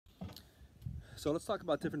So let's talk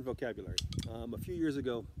about different vocabulary. A few years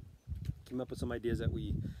ago, came up with some ideas that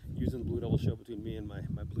we use in the Blue Devil show between me and my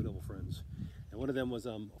Blue Devil friends. And one of them was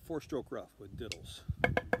a four-stroke rough with diddles.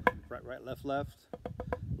 Right, right, left, left,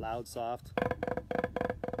 loud, soft.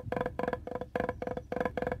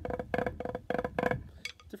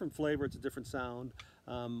 Different flavor, it's a different sound.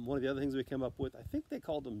 One of the other things we came up with, I think they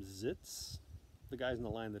called them zits. The guys in the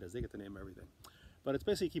line that is, they get to name everything. But it's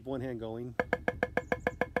basically keep one hand going,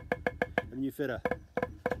 and you fit a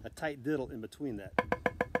tight diddle in between that.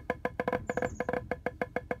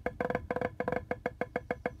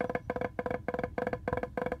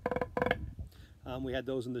 We had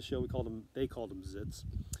those in the show. They called them zits.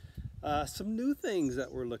 Some new things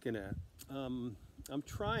that we're looking at. I'm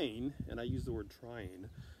trying, and I use the word trying,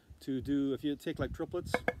 to do, if you take like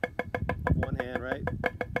triplets, one hand, right?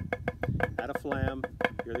 Add a flam,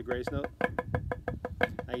 hear the grace note.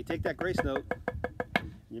 Now you take that grace note,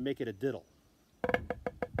 and you make it a diddle.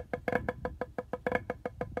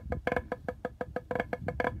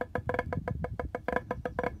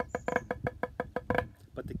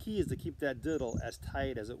 But the key is to keep that diddle as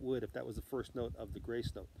tight as it would if that was the first note of the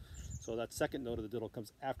grace note. So that second note of the diddle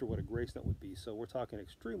comes after what a grace note would be. So we're talking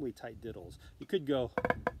extremely tight diddles. You could go,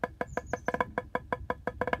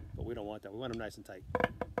 but we don't want that. We want them nice and tight.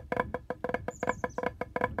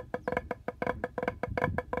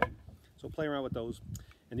 So play around with those.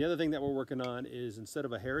 And the other thing that we're working on is, instead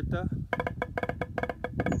of a herita,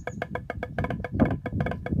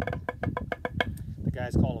 the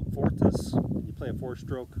guys call them fortes. You play a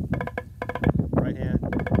four-stroke, right hand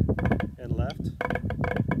and left.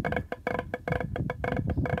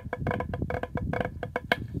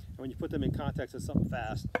 And when you put them in context as something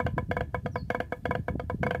fast,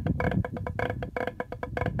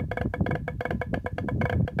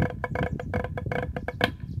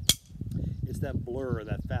 it's that blur,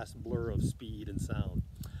 that fast blur of speed and sound.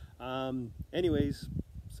 Anyways,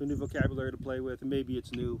 some new vocabulary to play with, and maybe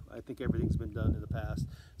it's new. I think everything's been done in the past,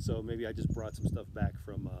 so maybe I just brought some stuff back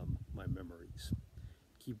from my memories.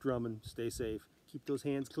 Keep drumming, stay safe, keep those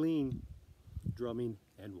hands clean, drumming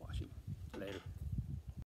and washing. Later.